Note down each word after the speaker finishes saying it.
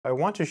I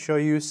want to show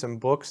you some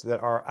books that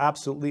are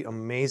absolutely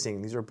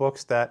amazing. These are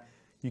books that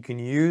you can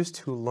use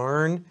to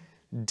learn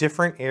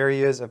different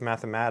areas of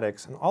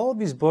mathematics. And all of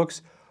these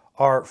books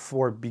are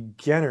for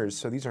beginners,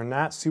 so these are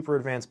not super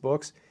advanced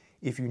books.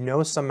 If you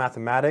know some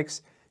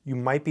mathematics, you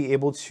might be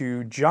able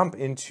to jump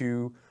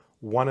into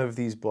one of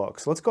these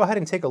books. So let's go ahead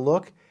and take a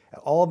look at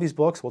all of these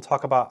books. We'll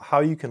talk about how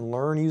you can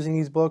learn using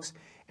these books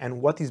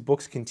and what these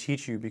books can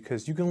teach you,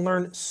 because you can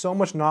learn so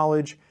much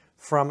knowledge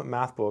from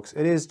math books.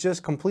 It is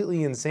just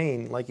completely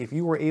insane. Like, if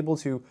you were able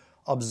to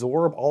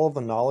absorb all of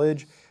the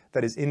knowledge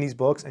that is in these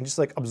books and just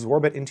like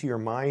absorb it into your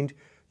mind,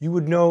 you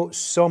would know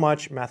so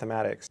much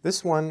mathematics.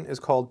 This one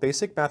is called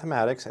Basic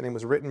Mathematics, and it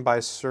was written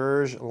by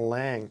Serge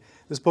Lang.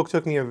 This book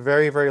took me a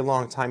very, very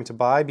long time to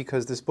buy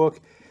because this book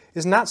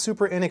is not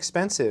super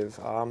inexpensive.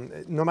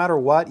 No matter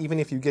what, even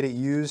if you get it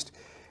used,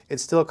 it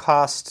still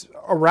costs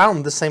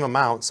around the same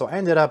amount. So I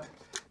ended up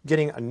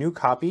getting a new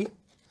copy.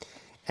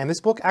 And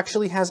this book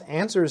actually has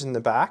answers in the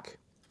back.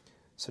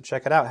 So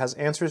check it out. It has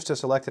answers to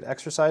selected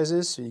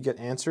exercises, so you get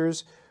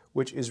answers,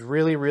 which is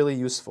really, really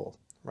useful,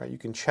 right? You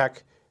can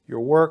check your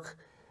work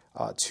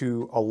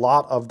to a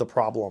lot of the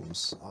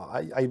problems.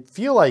 I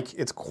feel like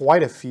it's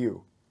quite a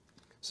few.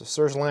 So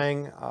Serge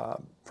Lang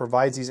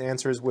provides these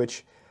answers,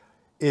 which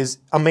is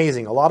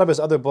amazing. A lot of his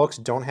other books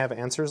don't have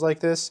answers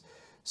like this.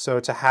 So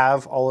to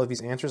have all of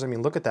these answers, I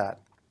mean, look at that.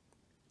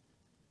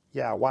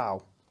 Yeah,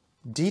 wow.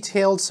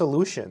 Detailed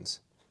solutions.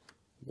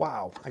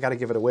 Wow, I gotta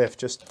give it a whiff.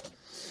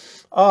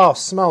 Oh,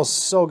 smells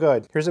so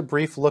good. Here's a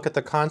brief look at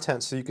the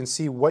content so you can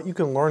see what you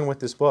can learn with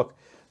this book.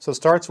 So it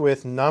starts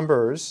with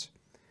numbers,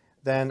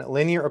 then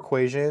linear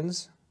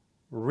equations,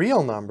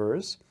 real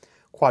numbers,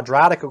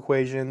 quadratic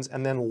equations,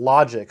 and then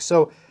logic.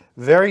 So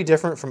very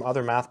different from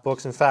other math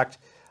books. In fact,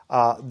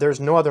 there's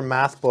no other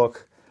math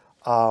book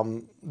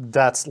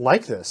that's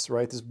like this,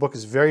 right? This book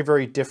is very,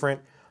 very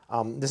different.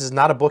 This is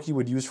not a book you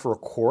would use for a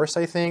course,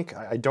 I think.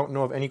 I don't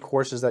know of any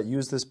courses that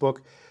use this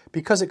book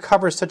because it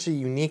covers such a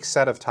unique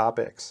set of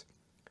topics.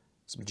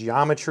 Some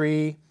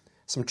geometry,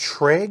 some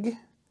trig.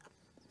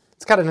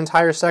 It's got an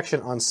entire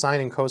section on sine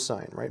and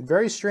cosine, right?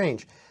 Very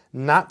strange.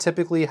 Not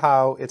typically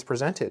how it's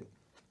presented.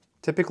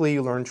 Typically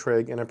you learn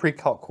trig in a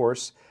pre-calc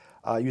course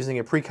using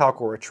a pre-calc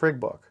or a trig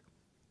book.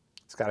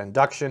 It's got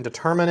induction,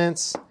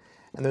 determinants,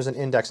 and there's an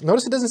index.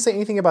 Notice it doesn't say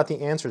anything about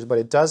the answers, but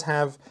it does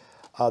have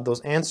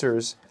those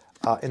answers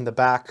in the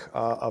back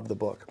of the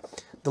book.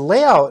 The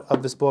layout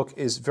of this book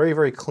is very,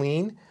 very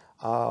clean.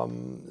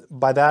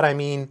 By that I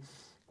mean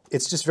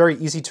it's just very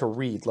easy to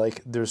read.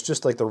 Like, there's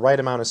just like the right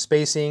amount of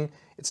spacing.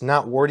 It's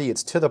not wordy,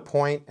 it's to the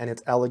point, and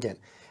it's elegant.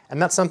 And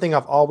that's something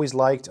I've always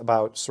liked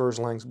about Serge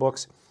Lang's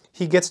books.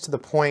 He gets to the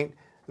point.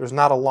 There's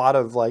not a lot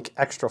of like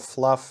extra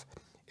fluff.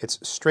 It's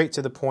straight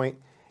to the point,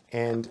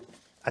 and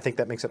I think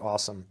that makes it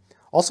awesome.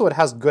 Also, it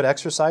has good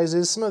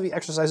exercises. Some of the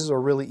exercises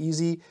are really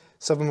easy.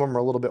 Some of them are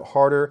a little bit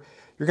harder.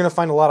 You're going to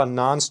find a lot of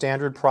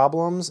non-standard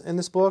problems in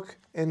this book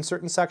in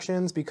certain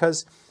sections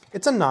because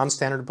it's a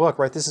non-standard book,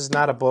 right? This is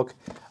not a book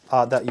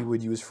that you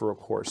would use for a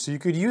course. So you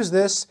could use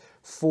this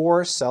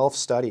for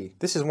self-study.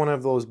 This is one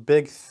of those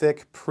big,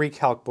 thick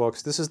pre-calc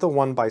books. This is the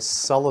one by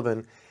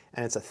Sullivan,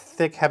 and it's a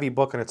thick, heavy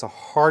book, and it's a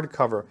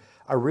hardcover.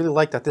 I really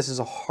like that this is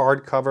a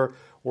hardcover,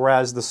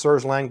 whereas the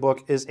Serge Lang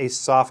book is a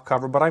soft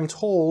cover. But I'm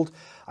told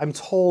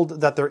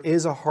that there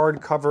is a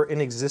hardcover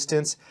in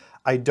existence.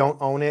 I don't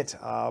own it,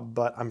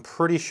 but I'm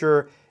pretty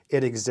sure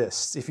it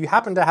exists. If you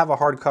happen to have a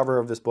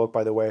hardcover of this book,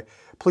 by the way,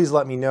 please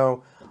let me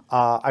know.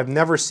 I've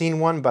never seen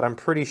one, but I'm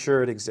pretty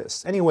sure it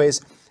exists.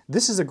 Anyways,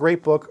 this is a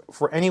great book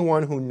for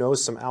anyone who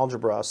knows some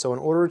algebra. So in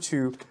order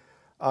to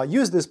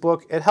use this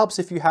book, it helps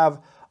if you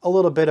have a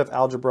little bit of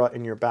algebra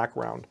in your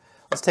background.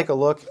 Let's take a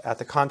look at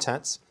the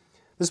contents.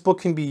 This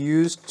book can be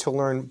used to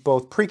learn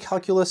both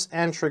pre-calculus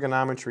and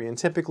trigonometry, and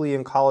typically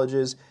in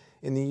colleges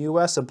in the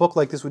US, a book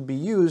like this would be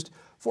used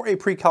for a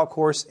pre-calc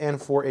course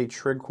and for a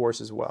trig course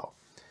as well.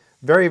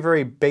 Very,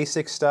 very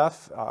basic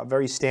stuff,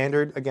 very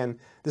standard. Again,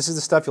 this is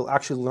the stuff you'll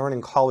actually learn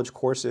in college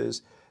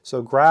courses.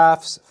 So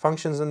graphs,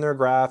 functions and their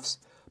graphs,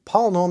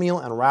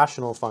 polynomial and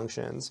rational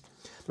functions.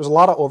 There's a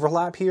lot of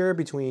overlap here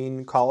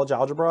between college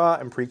algebra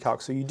and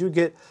pre-calc, so you do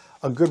get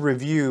a good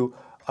review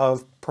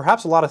of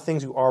perhaps a lot of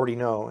things you already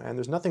know, and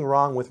there's nothing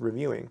wrong with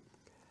reviewing.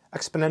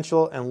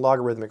 Exponential and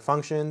logarithmic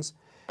functions,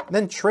 and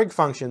then trig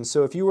functions.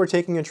 So if you were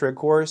taking a trig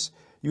course,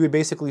 you would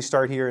basically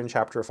start here in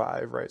chapter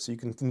 5, right? So you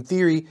can, in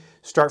theory,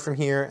 start from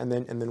here and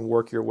then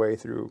work your way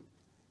through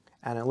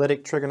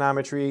analytic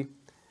trigonometry,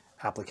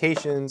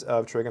 applications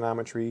of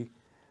trigonometry,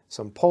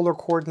 some polar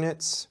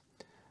coordinates,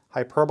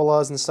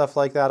 hyperbolas and stuff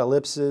like that,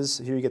 ellipses.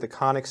 Here you get the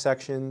conic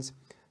sections,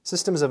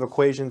 systems of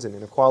equations and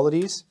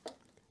inequalities,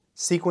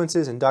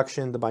 sequences,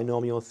 induction, the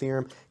binomial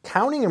theorem,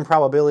 counting and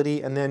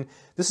probability, and then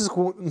this is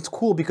cool. It's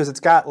cool because it's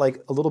got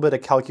like a little bit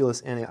of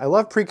calculus in it. I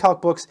love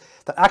pre-calc books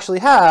that actually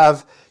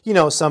have, you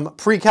know, some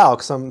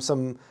pre-calc,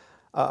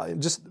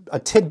 just a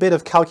tidbit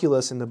of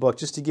calculus in the book,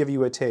 just to give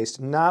you a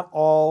taste. Not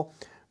all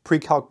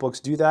pre-calc books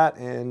do that,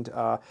 and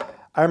I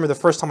remember the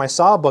first time I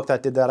saw a book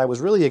that did that, I was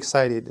really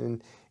excited,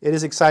 and it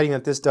is exciting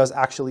that this does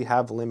actually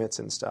have limits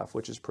and stuff,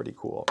 which is pretty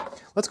cool.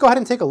 Let's go ahead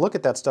and take a look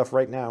at that stuff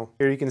right now.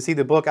 Here you can see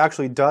the book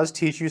actually does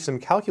teach you some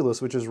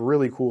calculus, which is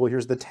really cool.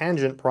 Here's the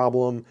tangent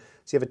problem.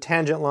 So you have a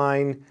tangent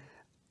line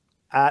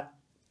at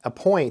a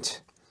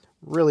point,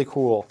 really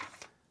cool.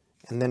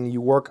 And then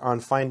you work on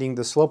finding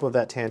the slope of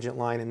that tangent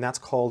line, and that's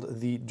called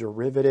the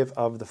derivative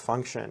of the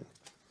function.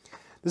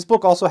 This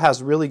book also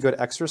has really good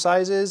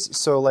exercises.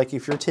 So like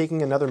if you're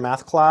taking another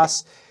math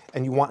class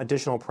and you want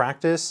additional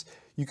practice,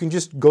 you can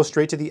just go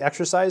straight to the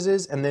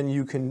exercises and then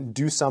you can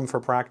do some for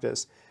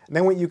practice. And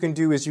then what you can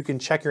do is you can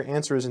check your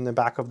answers in the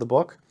back of the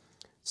book.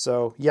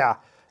 So yeah,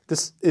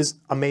 this is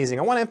amazing.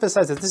 I want to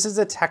emphasize that this is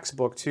a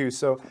textbook too.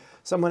 So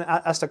someone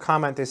asked a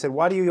comment, they said,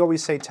 why do you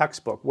always say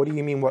textbook? What do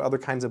you mean, what other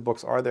kinds of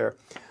books are there?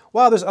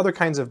 Well, there's other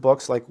kinds of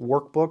books like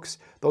workbooks.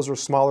 Those are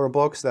smaller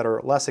books that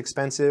are less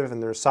expensive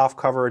and they're soft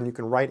cover and you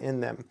can write in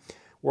them.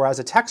 Whereas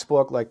a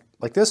textbook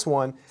like this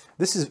one,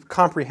 this is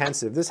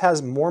comprehensive. This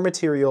has more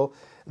material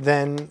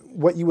than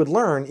what you would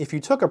learn if you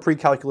took a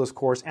pre-calculus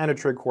course and a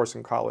trig course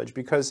in college,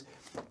 because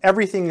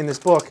everything in this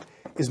book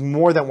is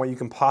more than what you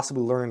can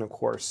possibly learn in a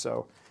course.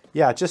 So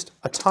yeah, just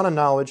a ton of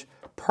knowledge,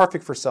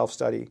 perfect for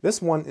self-study.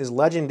 This one is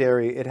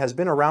legendary. It has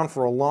been around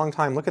for a long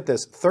time. Look at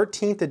this,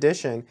 13th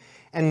edition.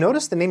 And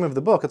notice the name of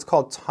the book. It's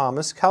called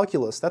Thomas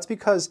Calculus. That's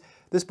because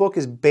this book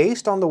is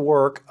based on the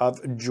work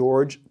of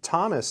George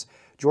Thomas.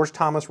 George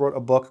Thomas wrote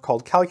a book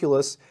called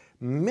Calculus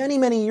many,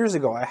 many years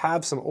ago. I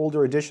have some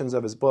older editions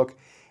of his book,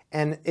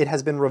 and it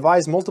has been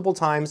revised multiple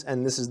times,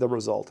 and this is the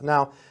result.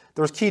 Now,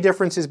 there's key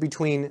differences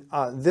between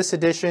this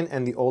edition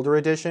and the older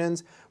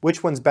editions.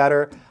 Which one's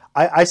better?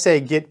 I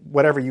say get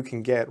whatever you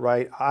can get,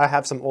 right? I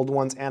have some old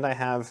ones, and I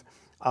have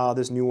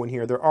this new one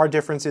here. There are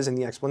differences in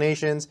the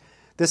explanations.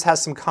 This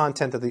has some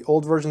content that the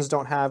old versions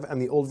don't have,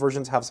 and the old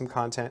versions have some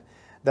content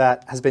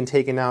that has been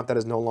taken out that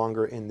is no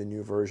longer in the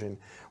new version.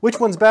 Which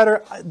one's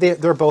better?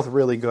 They're both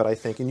really good, I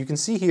think. And you can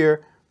see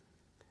here,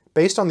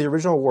 based on the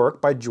original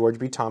work by George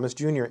B. Thomas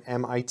Jr.,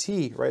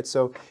 MIT, right?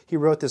 So he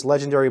wrote this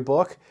legendary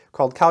book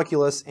called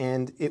Calculus,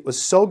 and it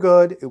was so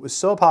good, it was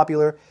so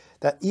popular,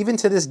 that even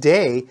to this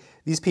day,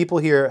 these people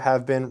here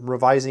have been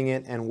revising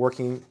it and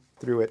working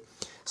through it.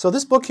 So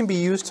this book can be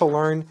used to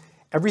learn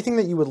everything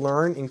that you would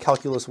learn in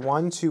Calculus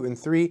 1, 2, and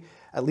 3,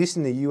 at least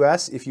in the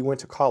US, if you went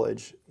to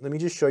college. Let me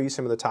just show you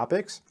some of the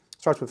topics.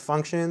 It starts with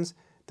functions,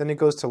 then it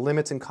goes to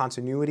limits and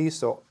continuity.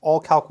 So all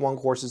Calc 1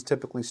 courses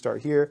typically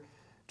start here.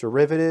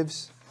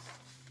 Derivatives,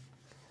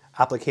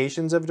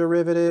 applications of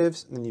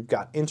derivatives, and then you've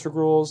got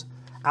integrals,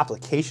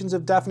 applications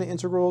of definite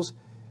integrals,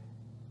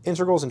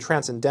 integrals and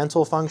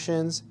transcendental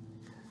functions,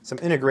 some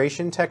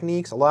integration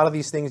techniques. A lot of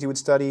these things you would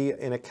study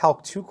in a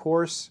Calc 2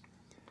 course.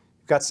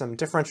 You've got some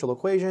differential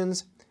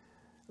equations.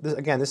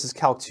 Again, this is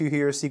Calc 2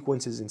 here,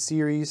 sequences in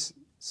series,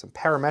 some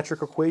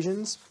parametric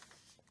equations.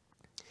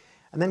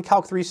 And then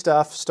Calc 3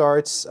 stuff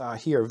starts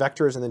here,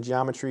 vectors and the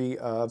geometry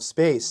of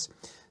space.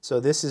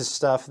 So this is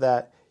stuff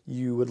that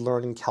you would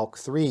learn in Calc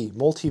 3,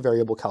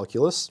 multivariable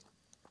calculus.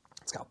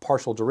 It's got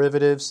partial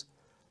derivatives,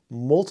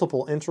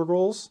 multiple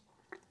integrals,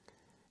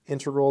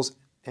 integrals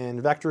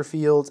and vector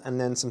fields, and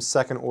then some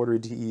second order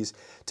DEs.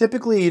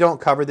 Typically, you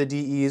don't cover the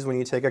DEs when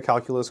you take a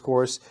calculus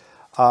course.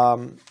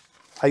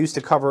 I used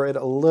to cover it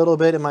a little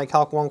bit in my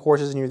Calc 1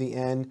 courses near the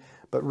end,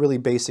 but really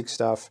basic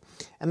stuff.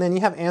 And then you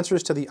have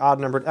answers to the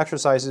odd-numbered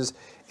exercises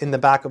in the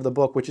back of the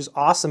book, which is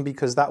awesome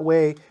because that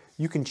way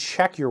you can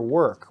check your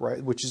work,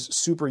 right, which is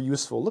super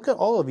useful. Look at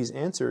all of these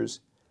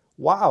answers.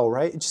 Wow,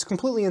 right? It's just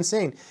completely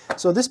insane.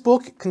 So this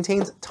book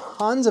contains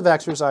tons of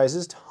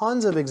exercises,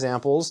 tons of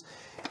examples,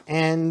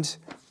 and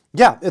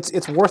yeah,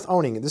 it's worth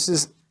owning. This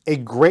is a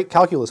great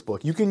calculus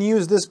book. You can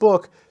use this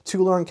book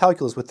to learn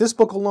calculus. With this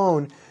book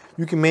alone,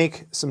 you can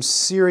make some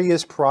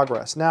serious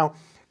progress. Now,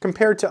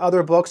 compared to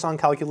other books on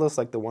calculus,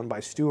 like the one by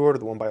Stewart, or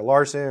the one by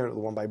Larson, or the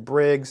one by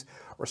Briggs,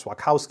 or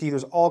Swakowski,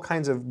 there's all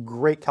kinds of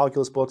great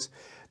calculus books.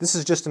 This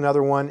is just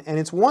another one, and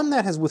it's one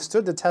that has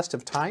withstood the test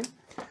of time.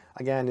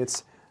 Again,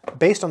 it's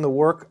based on the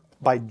work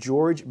by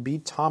George B.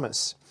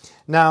 Thomas.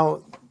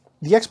 Now,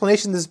 the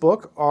explanations in this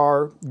book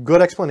are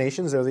good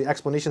explanations. They're the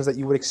explanations that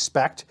you would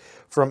expect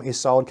from a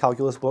solid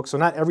calculus book. So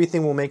not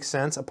everything will make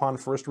sense upon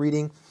first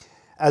reading,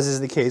 as is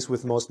the case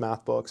with most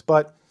math books.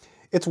 But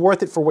it's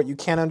worth it for what you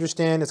can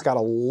understand. It's got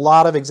a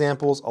lot of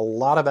examples, a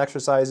lot of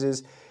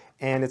exercises,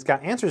 and it's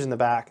got answers in the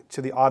back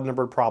to the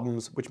odd-numbered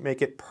problems, which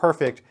make it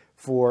perfect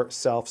for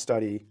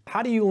self-study.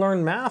 How do you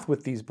learn math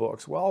with these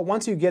books? Well,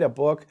 once you get a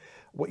book,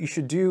 what you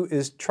should do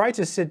is try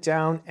to sit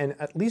down and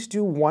at least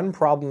do one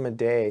problem a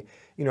day.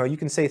 You know, you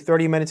can say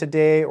 30 minutes a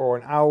day or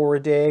an hour a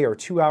day or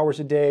 2 hours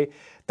a day.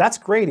 That's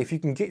great if you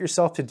can get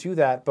yourself to do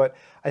that, but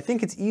I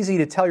think it's easy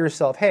to tell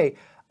yourself, hey,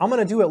 I'm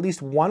gonna do at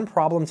least one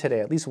problem today,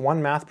 at least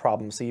one math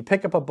problem. So you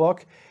pick up a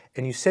book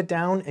and you sit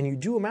down and you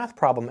do a math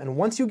problem. And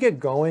once you get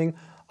going,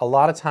 a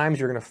lot of times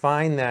you're gonna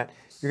find that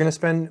you're gonna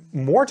spend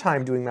more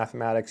time doing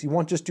mathematics. You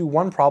won't just do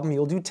one problem,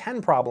 you'll do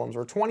 10 problems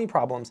or 20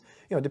 problems,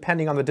 you know,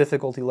 depending on the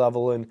difficulty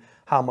level and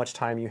how much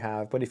time you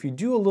have. But if you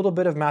do a little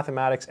bit of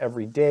mathematics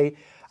every day,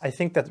 I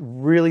think that's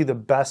really the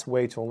best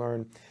way to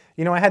learn.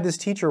 You know, I had this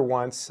teacher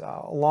once,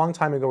 a long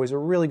time ago. He's a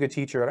really good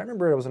teacher, and I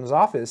remember I was in his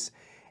office,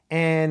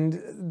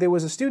 and there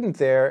was a student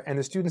there, and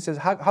the student says,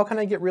 how can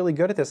I get really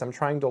good at this? I'm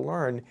trying to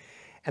learn.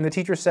 And the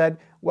teacher said,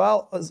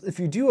 well, if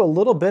you do a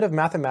little bit of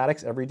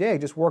mathematics every day,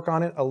 just work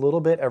on it a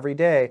little bit every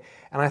day.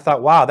 And I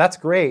thought, wow, that's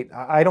great.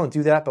 I don't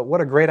do that, but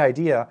what a great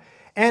idea.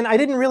 And I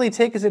didn't really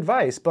take his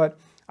advice, but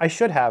I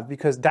should have,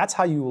 because that's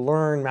how you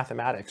learn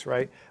mathematics,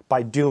 right?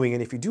 By doing.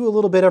 And if you do a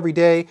little bit every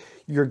day,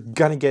 you're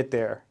gonna get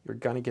there. You're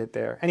gonna get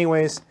there.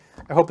 Anyways,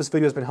 I hope this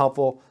video has been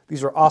helpful.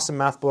 These are awesome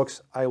math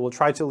books. I will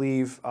try to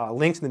leave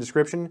links in the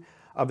description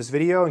of this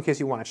video in case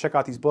you want to check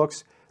out these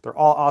books. They're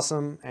all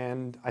awesome,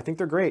 and I think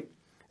they're great.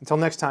 Until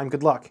next time,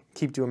 good luck.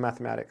 Keep doing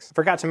mathematics.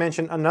 Forgot to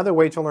mention, another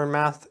way to learn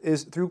math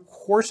is through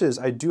courses.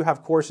 I do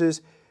have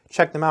courses.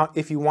 Check them out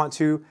if you want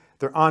to.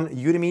 They're on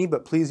Udemy,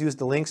 but please use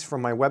the links from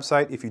my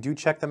website if you do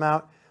check them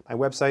out. My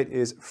website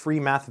is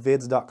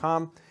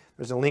freemathvids.com.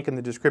 There's a link in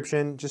the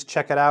description. Just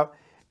check it out.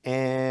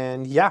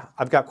 And yeah,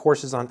 I've got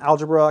courses on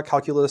algebra,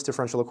 calculus,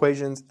 differential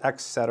equations,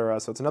 etc.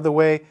 So it's another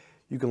way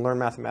you can learn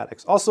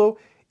mathematics. Also,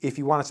 if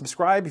you want to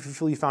subscribe, if you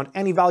feel you found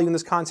any value in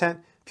this content,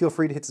 feel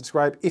free to hit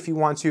subscribe if you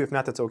want to. If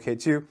not, that's okay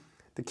too.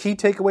 The key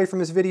takeaway from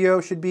this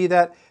video should be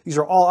that these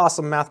are all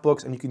awesome math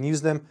books and you can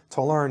use them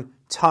to learn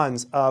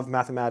tons of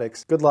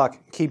mathematics. Good luck.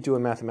 Keep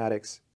doing mathematics.